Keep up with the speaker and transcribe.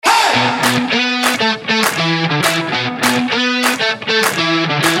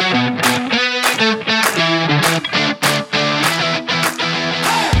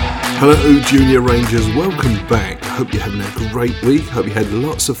Hello Junior Rangers, welcome back. Hope you're having a great week, hope you had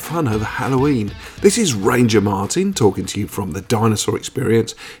lots of fun over Halloween. This is Ranger Martin talking to you from the Dinosaur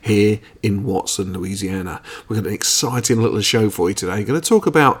Experience here in Watson, Louisiana. We've got an exciting little show for you today. We're going to talk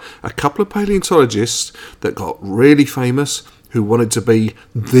about a couple of paleontologists that got really famous, who wanted to be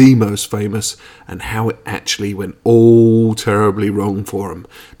the most famous, and how it actually went all terribly wrong for them.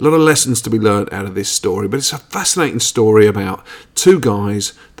 A lot of lessons to be learned out of this story, but it's a fascinating story about two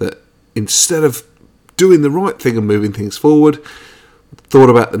guys that, instead of doing the right thing and moving things forward, thought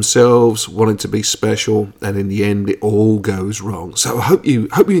about themselves, wanted to be special, and in the end it all goes wrong. So I hope you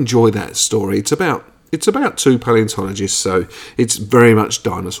enjoy that story. It's about two paleontologists, so it's very much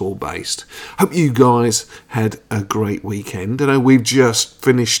dinosaur based. Hope you guys had a great weekend. I know we've just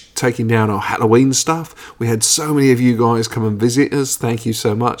finished taking down our Halloween stuff. We had so many of you guys come and visit us. Thank you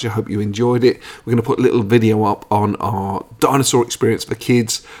so much. I hope you enjoyed it. We're going to put a little video up on our Dinosaur Experience for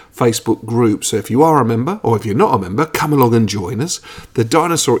Kids Facebook group. So if you are a member, or if you're not a member, come along and join us. The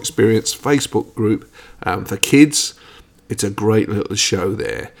Dinosaur Experience Facebook group for kids. It's a great little show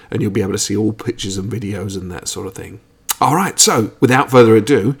there, and you'll be able to see all pictures and videos and that sort of thing. All right, so without further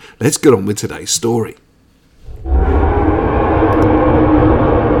ado, let's get on with today's story.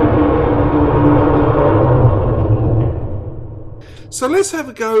 So let's have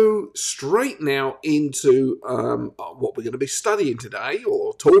a go straight now into what we're going to be studying today,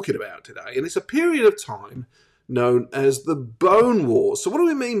 or talking about today, and it's a period of time known as the Bone Wars. So what do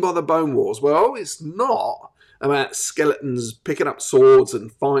we mean by the Bone Wars? Well, it's not about skeletons picking up swords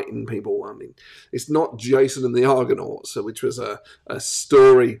and fighting people. I mean, it's not Jason and the Argonauts, which was a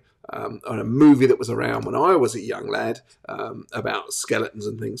story or a movie that was around when I was a young lad about skeletons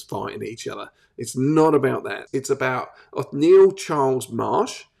and things fighting each other. It's not about that. It's about Othniel Charles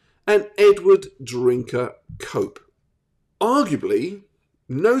Marsh and Edward Drinker Cope. Arguably,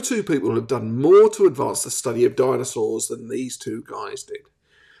 no two people have done more to advance the study of dinosaurs than these two guys did.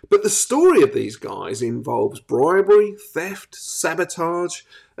 But the story of these guys involves bribery, theft, sabotage,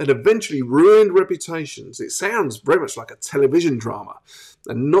 and eventually ruined reputations. It sounds very much like a television drama,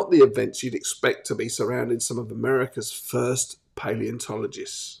 and not the events you'd expect to be surrounding some of America's first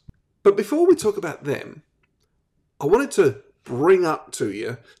paleontologists. But before we talk about them, I wanted to bring up to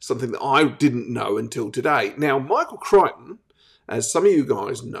you something that I didn't know until today. Now, Michael Crichton, as some of you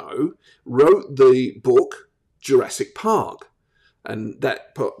guys know, wrote the book Jurassic Park. And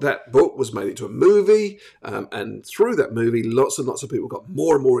that book was made into a movie, and through that movie, lots and lots of people got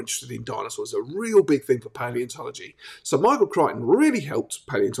more and more interested in dinosaurs. A real big thing for paleontology. So Michael Crichton really helped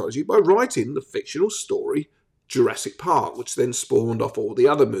paleontology by writing the fictional story Jurassic Park, which then spawned off all the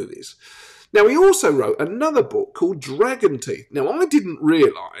other movies. Now, he also wrote another book called Dragon Teeth. Now, I didn't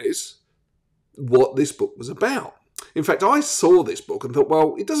realise what this book was about. In fact, I saw this book and thought,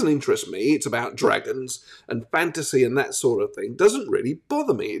 well, it doesn't interest me. It's about dragons and fantasy and that sort of thing. It doesn't really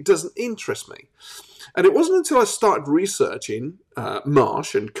bother me. It doesn't interest me. And it wasn't until I started researching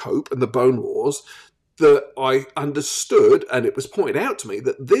Marsh and Cope and the Bone Wars that I understood, and it was pointed out to me,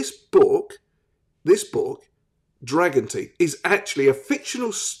 that this book, Dragon Teeth, is actually a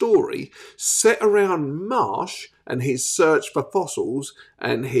fictional story set around Marsh and his search for fossils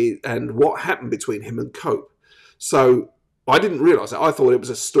and what happened between him and Cope. So I didn't realise that. I thought it was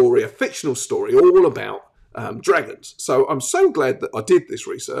a fictional story all about dragons. So I'm so glad that I did this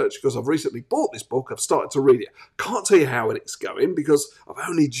research, because I've recently bought this book. I've started to read it. Can't tell you how it's going because I've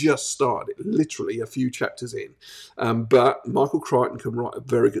only just started it, literally a few chapters in. But Michael Crichton can write a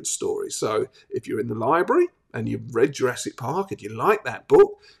very good story. So if you're in the library and you've read Jurassic Park and you like that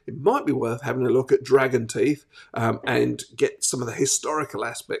book, it might be worth having a look at Dragon Teeth and get some of the historical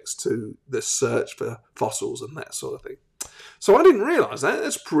aspects to the search for fossils and that sort of thing. So I didn't realise that.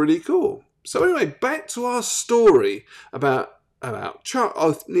 That's pretty cool. So anyway, back to our story about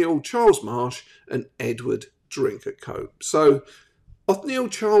Othniel Charles Marsh and Edward Drinker Cope. So Othniel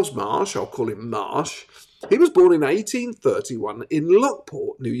Charles Marsh, I'll call him Marsh, he was born in 1831 in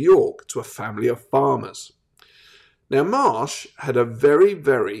Lockport, New York, to a family of farmers. Now, Marsh had a very,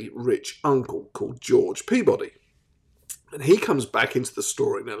 very rich uncle called George Peabody. And he comes back into the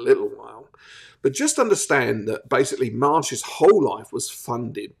story in a little while. But just understand that basically Marsh's whole life was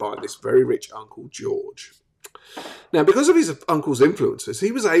funded by this very rich uncle, George. Now, because of his uncle's influences,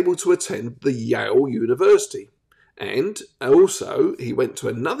 he was able to attend the Yale University. And also, he went to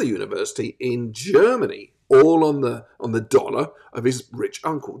another university in Germany, all on the dollar of his rich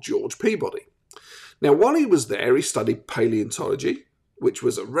uncle, George Peabody. Now, while he was there, he studied paleontology, which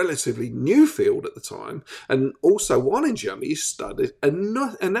was a relatively new field at the time, and also while in Germany he studied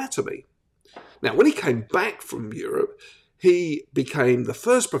anatomy. Now, when he came back from Europe, he became the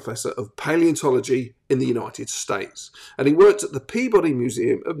first professor of paleontology in the United States, and he worked at the Peabody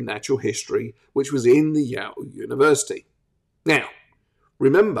Museum of Natural History, which was in the Yale University. Now,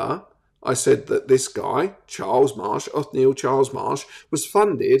 remember, I said that this guy, Charles Marsh, Othniel Charles Marsh, was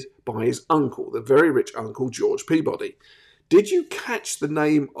funded by his uncle, the very rich uncle, George Peabody. Did you catch the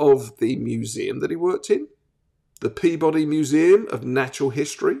name of the museum that he worked in? The Peabody Museum of Natural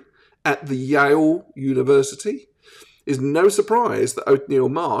History at the Yale University. It's no surprise that Othniel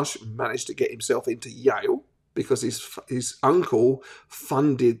Marsh managed to get himself into Yale because his uncle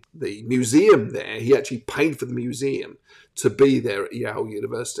funded the museum there. He actually paid for the museum to be there at Yale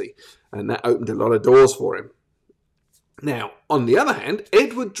University, and that opened a lot of doors for him. Now, on the other hand,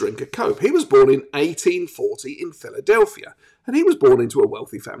 Edward Drinker Cope, he was born in 1840 in Philadelphia, and he was born into a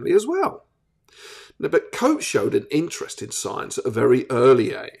wealthy family as well. Now, but Cope showed an interest in science at a very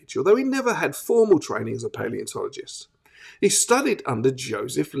early age, although he never had formal training as a paleontologist. He studied under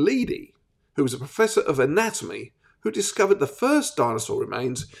Joseph Leidy, who was a professor of anatomy who discovered the first dinosaur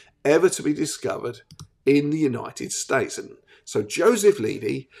remains ever to be discovered in the United States. And so Joseph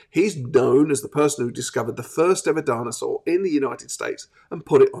Leidy, he's known as the person who discovered the first ever dinosaur in the United States and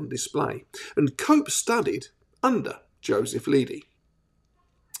put it on display. And Cope studied under Joseph Leidy.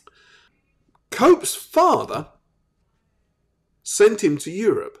 Cope's father sent him to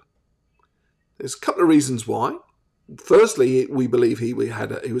Europe. There's a couple of reasons why. Firstly, we believe he was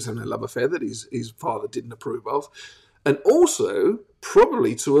having a love affair that his father didn't approve of, and also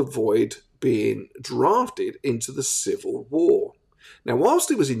probably to avoid being drafted into the Civil War. Now, whilst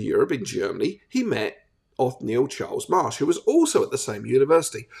he was in Europe, in Germany, he met Othniel Charles Marsh, who was also at the same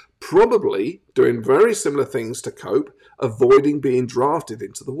university, probably doing very similar things to Cope, avoiding being drafted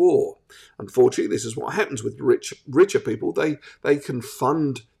into the war. Unfortunately, this is what happens with richer people. They can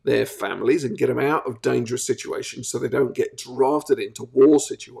fund their families and get them out of dangerous situations so they don't get drafted into war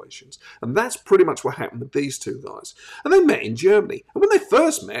situations. And that's pretty much what happened with these two guys. And they met in Germany. And when they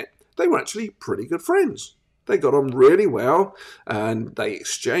first met, they were actually pretty good friends. They got on really well, and they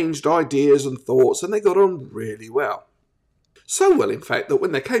exchanged ideas and thoughts, and they got on really well. So well, in fact, that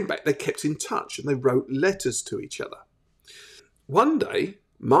when they came back, they kept in touch and they wrote letters to each other. One day,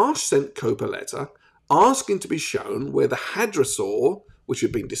 Marsh sent Cope a letter asking to be shown where the hadrosaur, which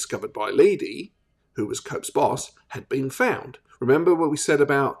had been discovered by Leidy, who was Cope's boss, had been found. Remember what we said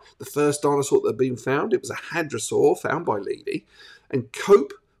about the first dinosaur that had been found? It was a hadrosaur found by Leidy, and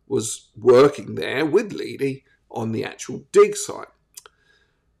Cope was working there with Leidy on the actual dig site.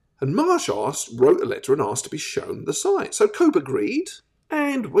 And Marsh wrote a letter and asked to be shown the site. So Cope agreed,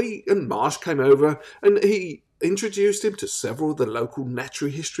 and Marsh came over, and he introduced him to several of the local natural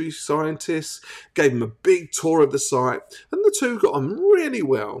history scientists, gave him a big tour of the site, and the two got on really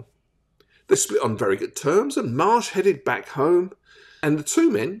well. They split on very good terms, and Marsh headed back home, and the two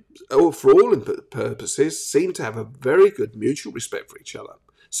men, for all purposes, seemed to have a very good mutual respect for each other.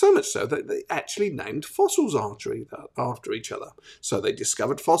 So much so that they actually named fossils after each other. So they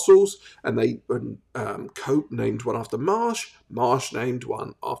discovered fossils, and Cope named one after Marsh, Marsh named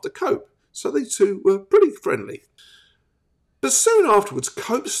one after Cope. So they two were pretty friendly. But soon afterwards,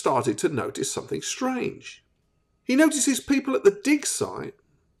 Cope started to notice something strange. He noticed his people at the dig site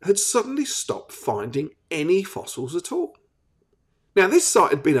had suddenly stopped finding any fossils at all. Now, this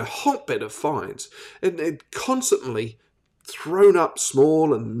site had been a hotbed of finds, and had constantly thrown up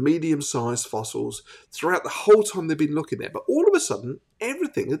small and medium-sized fossils throughout the whole time they'd been looking there. But all of a sudden,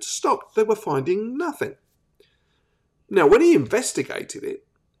 everything had stopped. They were finding nothing. Now, when he investigated it,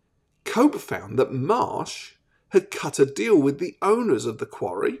 Cope found that Marsh had cut a deal with the owners of the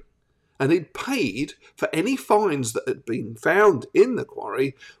quarry, and he'd paid for any finds that had been found in the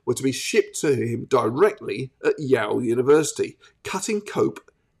quarry were to be shipped to him directly at Yale University, cutting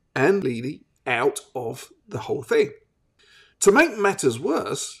Cope and Leidy out of the whole thing. To make matters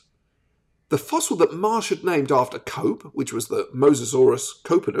worse, the fossil that Marsh had named after Cope, which was the Mosasaurus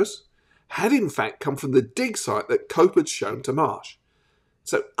copenus, had in fact come from the dig site that Cope had shown to Marsh.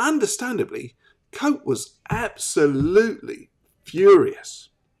 So understandably, Cope was absolutely furious.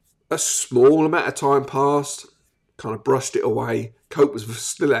 A small amount of time passed, kind of brushed it away. Cope was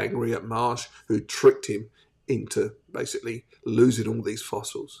still angry at Marsh, who tricked him into basically losing all these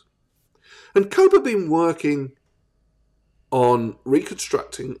fossils. And Cope had been working on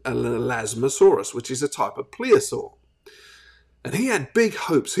reconstructing an Elasmosaurus, which is a type of plesiosaur. And he had big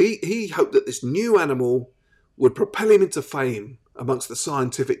hopes. He hoped that this new animal would propel him into fame amongst the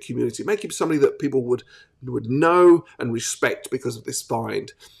scientific community, make him somebody that people would know and respect because of this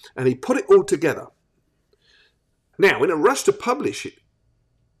find. And he put it all together. Now, in a rush to publish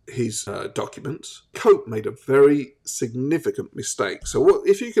his documents, Cope made a very significant mistake. So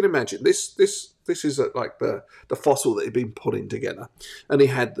if you can imagine, this is like the fossil that he'd been putting together, and he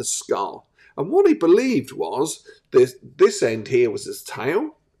had the skull. And what he believed was this end here was his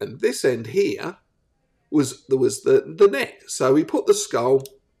tail, and this end here was the neck. So he put the skull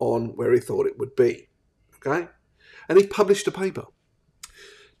on where he thought it would be. Okay? And he published a paper.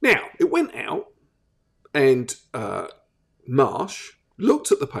 Now, it went out, and Marsh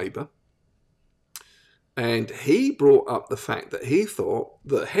looked at the paper, and he brought up the fact that he thought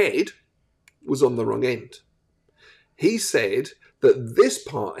the head was on the wrong end. He said that this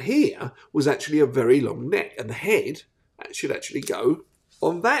part here was actually a very long neck, and the head should actually go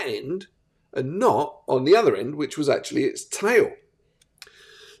on that end and not on the other end, which was actually its tail.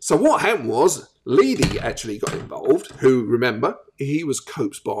 So what happened was Leedy actually got involved, who, remember, he was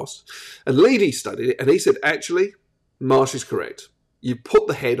Cope's boss, and Leedy studied it, and he said, actually, Marsh is correct. You've put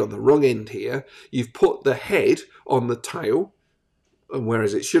the head on the wrong end here. You've put the head on the tail, and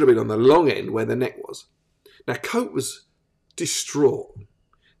whereas it should have been on the long end where the neck was. Now, Cope was distraught.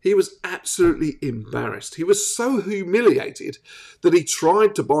 He was absolutely embarrassed. He was so humiliated that he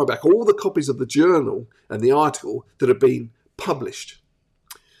tried to buy back all the copies of the journal and the article that had been published.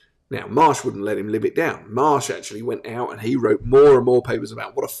 Now, Marsh wouldn't let him live it down. Marsh actually went out and he wrote more and more papers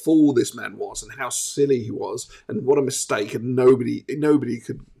about what a fool this man was and how silly he was and what a mistake, and nobody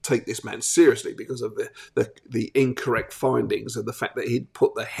could take this man seriously because of the incorrect findings and the fact that he'd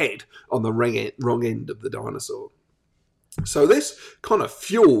put the head on the wrong end of the dinosaur. So this kind of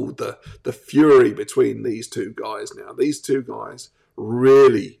fueled the fury between these two guys now. These two guys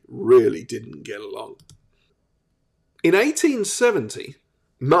really, really didn't get along. In 1870,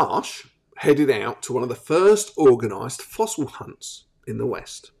 Marsh headed out to one of the first organised fossil hunts in the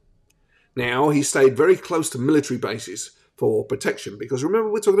West. Now, he stayed very close to military bases for protection, because remember,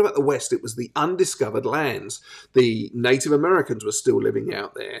 we're talking about the West. It was the undiscovered lands. The Native Americans were still living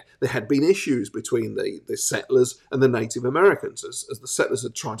out there. There had been issues between the settlers and the Native Americans as the settlers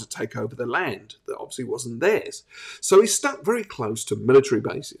had tried to take over the land that obviously wasn't theirs. So he stuck very close to military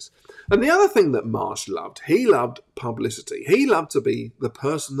bases. And the other thing that Marsh loved, he loved publicity. He loved to be the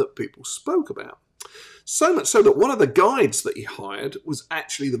person that people spoke about. So much so that one of the guides that he hired was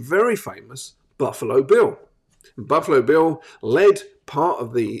actually the very famous Buffalo Bill. Buffalo Bill led part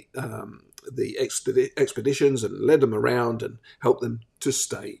of the expeditions and led them around and helped them to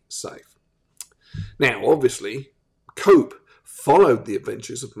stay safe. Now, obviously, Cope followed the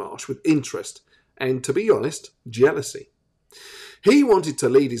adventures of Marsh with interest and, to be honest, jealousy. He wanted to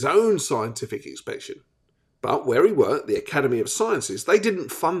lead his own scientific expedition, but where he worked, the Academy of Sciences, they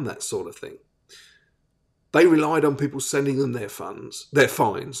didn't fund that sort of thing. They relied on people sending them their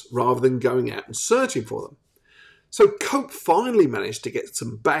finds, rather than going out and searching for them. So Cope finally managed to get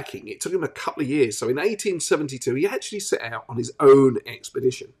some backing. It took him a couple of years. So in 1872, he actually set out on his own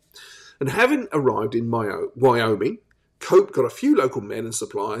expedition. And having arrived in Wyoming, Cope got a few local men and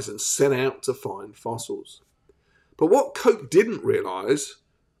supplies and set out to find fossils. But what Cope didn't realise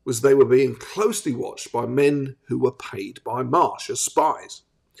was they were being closely watched by men who were paid by Marsh as spies.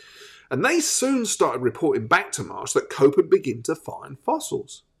 And they soon started reporting back to Marsh that Cope had begun to find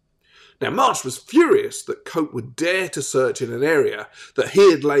fossils. Now, Marsh was furious that Cope would dare to search in an area that he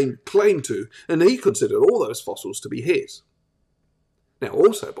had laid claim to, and he considered all those fossils to be his. Now,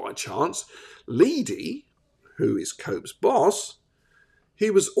 also by chance, Leedy, who is Cope's boss, he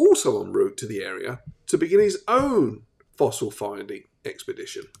was also en route to the area to begin his own fossil finding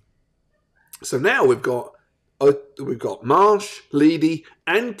expedition. So now we've got Marsh, Leedy,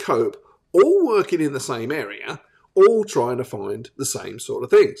 and Cope all working in the same area, all trying to find the same sort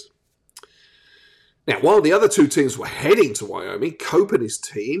of things. Now, while the other two teams were heading to Wyoming, Cope and his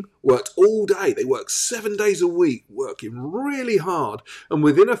team worked all day. They worked 7 days a week, working really hard. And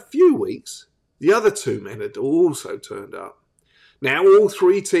within a few weeks, the other two men had also turned up. Now all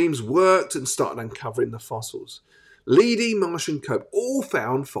three teams worked and started uncovering the fossils. Leedy, Marsh and Cope all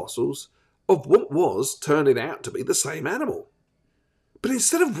found fossils of what was turning out to be the same animal. But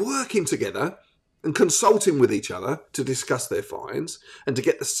instead of working together and consulting with each other to discuss their finds and to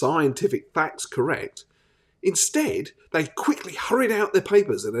get the scientific facts correct, instead they quickly hurried out their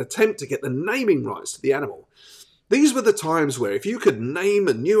papers in an attempt to get the naming rights to the animal. These were the times where if you could name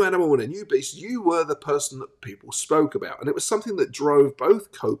a new animal and a new beast, you were the person that people spoke about. And it was something that drove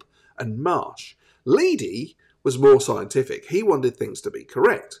both Cope and Marsh. Leedy was more scientific. He wanted things to be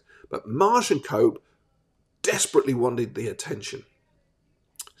correct. But Marsh and Cope desperately wanted the attention.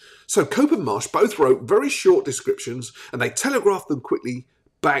 So Cope and Marsh both wrote very short descriptions, and they telegraphed them quickly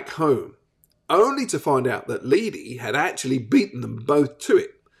back home, only to find out that Leedy had actually beaten them both to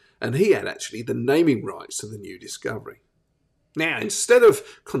it, and he had actually the naming rights to the new discovery. Now, instead of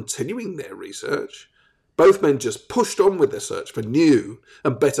continuing their research, both men just pushed on with their search for new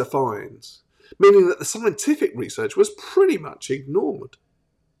and better finds, meaning that the scientific research was pretty much ignored.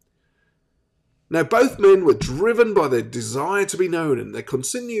 Now, both men were driven by their desire to be known, and they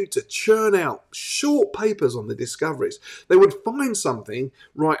continued to churn out short papers on the discoveries. They would find something,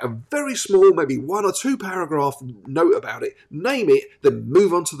 write a very small, maybe 1 or 2 paragraph note about it, name it, then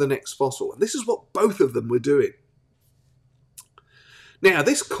move on to the next fossil. And this is what both of them were doing. Now,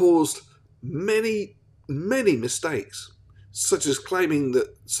 this caused many mistakes, such as claiming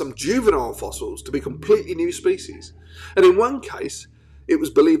that some juvenile fossils to be completely new species. And in one case, it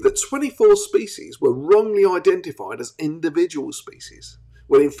was believed that 24 species were wrongly identified as individual species,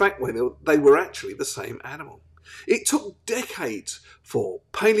 when in fact they were actually the same animal. It took decades for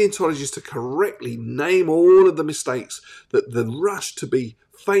paleontologists to correctly name all of the mistakes that the rush to be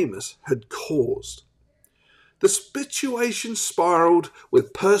famous had caused. The situation spiraled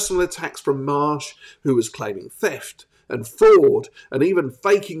with personal attacks from Marsh, who was claiming theft and fraud and even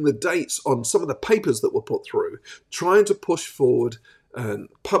faking the dates on some of the papers that were put through, trying to push forward and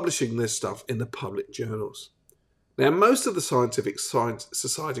publishing this stuff in the public journals. Now, most of the scientific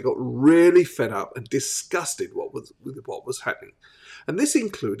society got really fed up and disgusted with what was happening. And this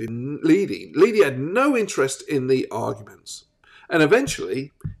included Leedy. Leedy had no interest in the arguments. And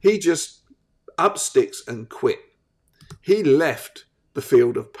eventually, he just up sticks and quit. He left the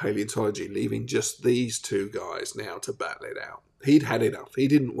field of paleontology, leaving just these two guys now to battle it out. He'd had enough. He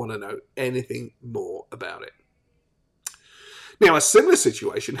didn't want to know anything more about it. Now, a similar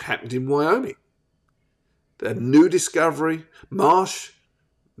situation happened in Wyoming. The new discovery, Marsh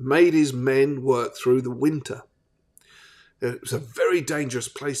made his men work through the winter. It was a very dangerous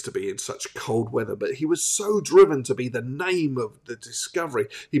place to be in such cold weather, but he was so driven to be the name of the discovery,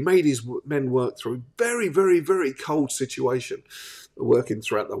 he made his men work through very, very, very cold situation, working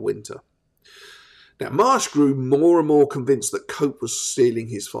throughout the winter. Now, Marsh grew more and more convinced that Cope was stealing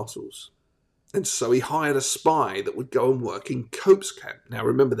his fossils. And so he hired a spy that would go and work in Cope's camp. Now,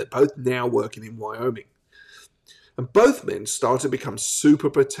 remember, they're both now working in Wyoming. And both men started to become super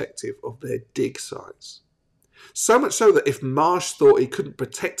protective of their dig sites. So much so that if Marsh thought he couldn't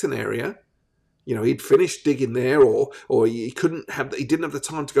protect an area, he'd finished digging there, or he didn't have the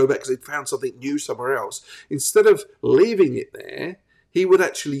time to go back because he'd found something new somewhere else, instead of leaving it there, he would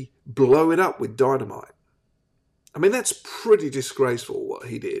actually blow it up with dynamite. I mean, that's pretty disgraceful what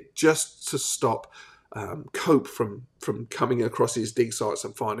he did, just to stop Cope from coming across his dig sites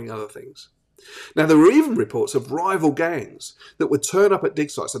and finding other things. Now, there were even reports of rival gangs that would turn up at dig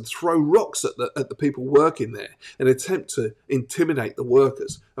sites and throw rocks at the people working there and attempt to intimidate the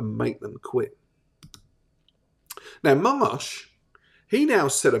workers and make them quit. Now, Marsh, he now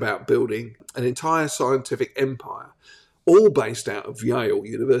set about building an entire scientific empire, all based out of Yale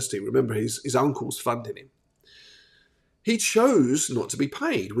University. Remember, his uncle's funding him. He chose not to be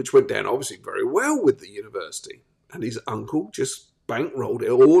paid, which went down obviously very well with the university. And his uncle just bankrolled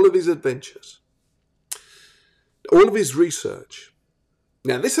all of his adventures, all of his research.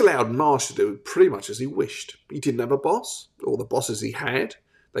 Now, this allowed Marsh to do pretty much as he wished. He didn't have a boss. All the bosses he had,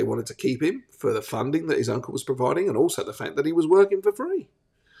 they wanted to keep him for the funding that his uncle was providing, and also the fact that he was working for free.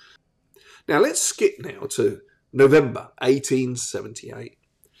 Now, let's skip now to November 1878.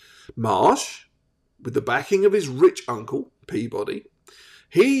 Marsh, with the backing of his rich uncle, Peabody,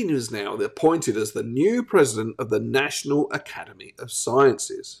 he was now appointed as the new president of the National Academy of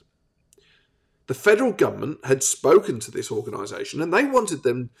Sciences. The federal government had spoken to this organisation, and they wanted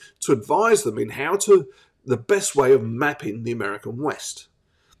them to advise them in the best way of mapping the American West.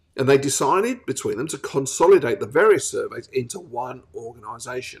 And they decided between them to consolidate the various surveys into one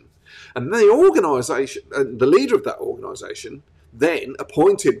organisation. And the leader of that organisation then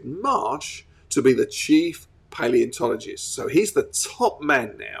appointed Marsh to be the chief paleontologist. So he's the top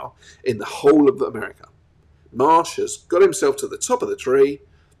man now in the whole of America. Marsh has got himself to the top of the tree.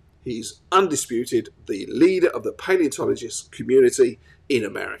 He's undisputed the leader of the paleontologist community in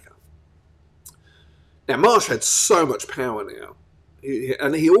America. Now, Marsh had so much power now,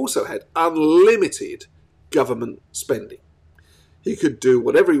 and he also had unlimited government spending. He could do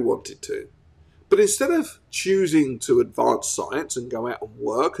whatever he wanted to. But instead of choosing to advance science and go out and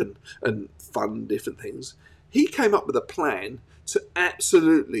work and fund different things, he came up with a plan to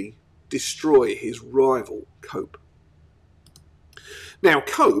absolutely destroy his rival, Cope. Now,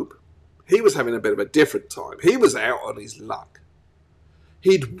 Cope, he was having a bit of a different time. He was out on his luck.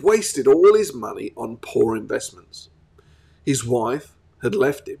 He'd wasted all his money on poor investments. His wife had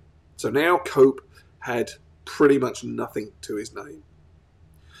left him, so now Cope had pretty much nothing to his name.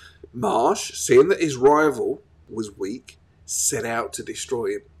 Marsh, seeing that his rival was weak, set out to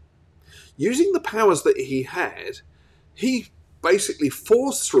destroy him. Using the powers that he had, he basically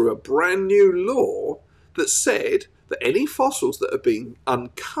forced through a brand new law that said that any fossils that are being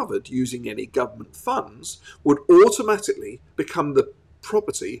uncovered using any government funds would automatically become the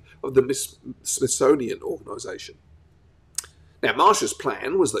property of the Smithsonian organisation. Now, Marsh's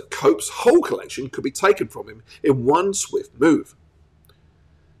plan was that Cope's whole collection could be taken from him in one swift move.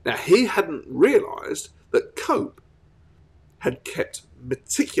 Now, he hadn't realised that Cope had kept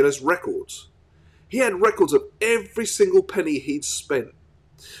meticulous records. He had records of every single penny he'd spent.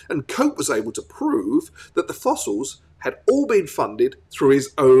 And Cope was able to prove that the fossils had all been funded through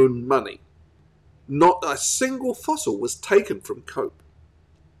his own money. Not a single fossil was taken from Cope.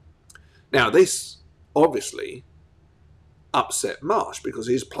 Now, this obviously upset Marsh because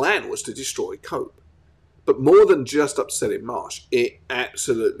his plan was to destroy Cope. But more than just upsetting Marsh, it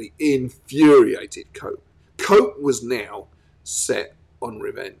absolutely infuriated Cope. Cope was now set on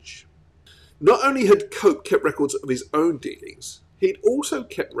revenge. Not only had Cope kept records of his own dealings, he'd also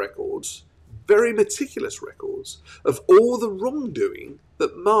kept records, very meticulous records, of all the wrongdoing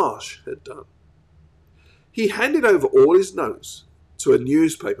that Marsh had done. He handed over all his notes to a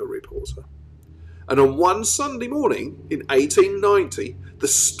newspaper reporter. And on one Sunday morning in 1890, the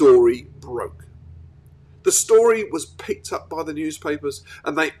story broke. The story was picked up by the newspapers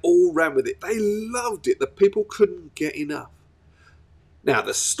and they all ran with it. They loved it. The people couldn't get enough. Now,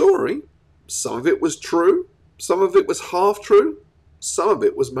 the story, some of it was true, some of it was half true, some of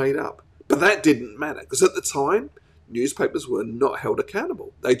it was made up. But that didn't matter because at the time, newspapers were not held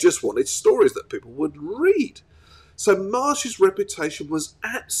accountable. They just wanted stories that people would read. So Marsh's reputation was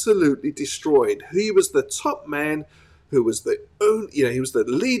absolutely destroyed. He was the top man who was he was the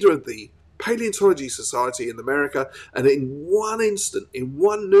leader of the Paleontology Society in America, and in one instant, in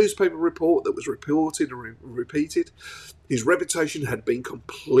one newspaper report that was reported and repeated, his reputation had been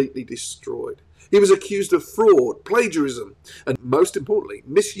completely destroyed. He was accused of fraud, plagiarism, and most importantly,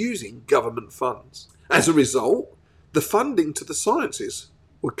 misusing government funds. As a result, the funding to the sciences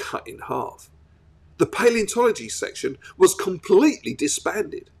were cut in half. The paleontology section was completely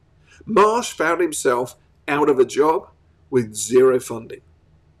disbanded. Marsh found himself out of a job with zero funding.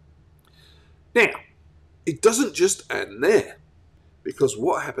 Now, it doesn't just end there, because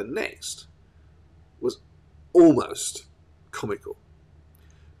what happened next was almost comical.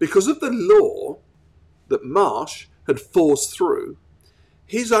 Because of the law that Marsh had forced through,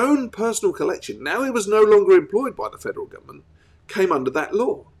 his own personal collection, now he was no longer employed by the federal government, came under that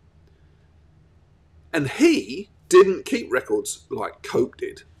law. And he didn't keep records like Cope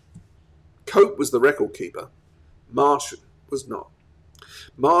did. Cope was the record keeper. Marsh was not.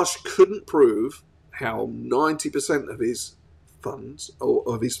 Marsh couldn't prove how 90% of his funds or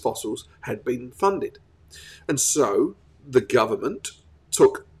of his fossils had been funded. And so the government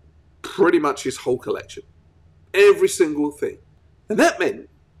took pretty much his whole collection. Every single thing. And that meant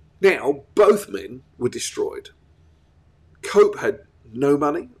now both men were destroyed. Cope had no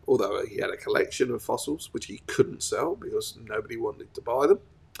money, although he had a collection of fossils which he couldn't sell because nobody wanted to buy them.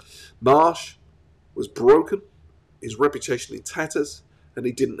 Marsh was broken, his reputation in tatters, and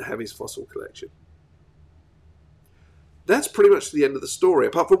he didn't have his fossil collection. That's pretty much the end of the story,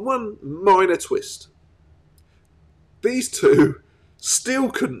 apart from one minor twist. These two still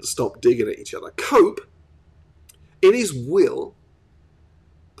couldn't stop digging at each other. Cope, in his will,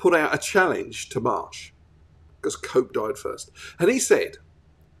 put out a challenge to Marsh, because Cope died first. And he said,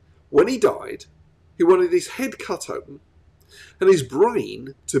 when he died, he wanted his head cut open and his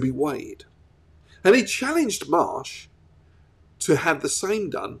brain to be weighed. And he challenged Marsh to have the same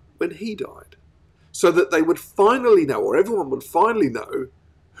done when he died, so that they would finally know, or everyone would finally know,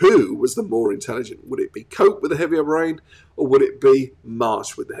 who was the more intelligent. Would it be Cope with the heavier brain, or would it be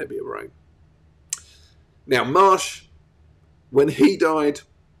Marsh with the heavier brain? Now, Marsh, when he died,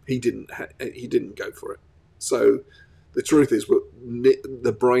 he didn't go for it. So the truth is,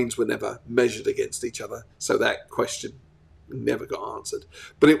 the brains were never measured against each other, so that question never got answered.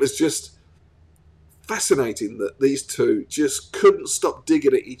 But it was just fascinating that these two just couldn't stop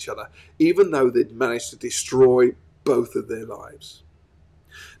digging at each other, even though they'd managed to destroy both of their lives.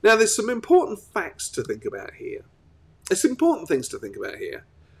 Now, there's some important facts to think about here. There's important things to think about here.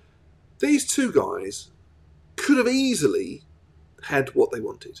 These two guys could have easily had what they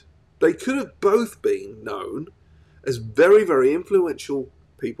wanted. They could have both been known as very, very influential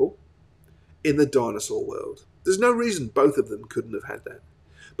people in the dinosaur world. There's no reason both of them couldn't have had that.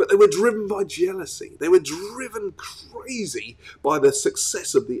 but they were driven by jealousy. They were driven crazy by the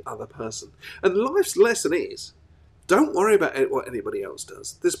success of the other person. And life's lesson is, don't worry about what anybody else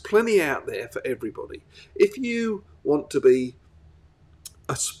does. There's plenty out there for everybody. If you want to be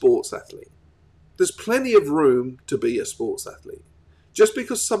a sports athlete, there's plenty of room to be a sports athlete. Just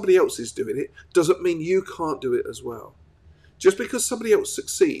because somebody else is doing it doesn't mean you can't do it as well. Just because somebody else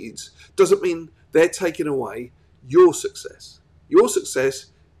succeeds doesn't mean they're taking away your success. Your success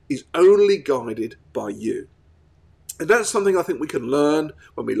is only guided by you. And that's something I think we can learn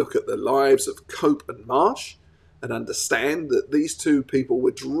when we look at the lives of Cope and Marsh and understand that these two people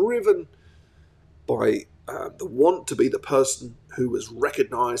were driven by the want to be the person who was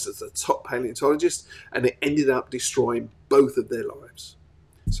recognised as the top paleontologist, and it ended up destroying both of their lives.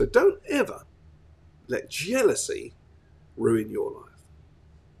 So don't ever let jealousy ruin your life.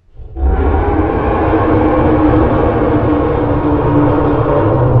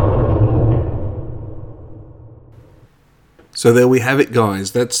 So there we have it,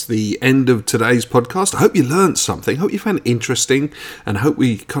 guys. That's the end of today's podcast. I hope you learned something. I hope you found it interesting, and I hope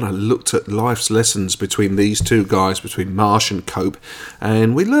we kind of looked at life's lessons between these two guys, between Marsh and Cope,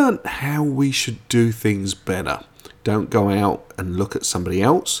 and we learned how we should do things better. Don't go out and look at somebody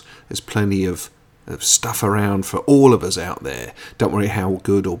else. There's plenty of stuff around for all of us out there. Don't worry how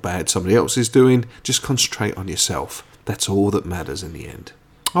good or bad somebody else is doing. Just concentrate on yourself. That's all that matters in the end.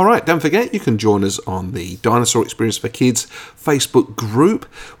 All right, don't forget, you can join us on the Dinosaur Experience for Kids Facebook group.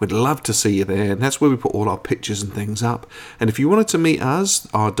 We'd love to see you there, and that's where we put all our pictures and things up. And if you wanted to meet us,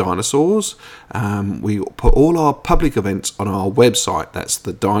 our dinosaurs, we put all our public events on our website. That's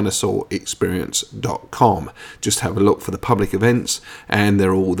thedinosaurexperience.com. Just have a look for the public events, and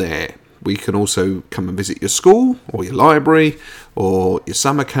they're all there. We can also come and visit your school or your library or your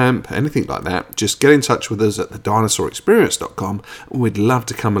summer camp, anything like that. Just get in touch with us at thedinosaurexperience.com, and we'd love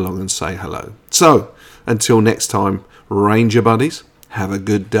to come along and say hello. So, until next time, Ranger Buddies, have a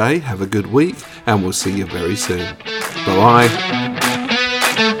good day, have a good week, and we'll see you very soon. Bye-bye.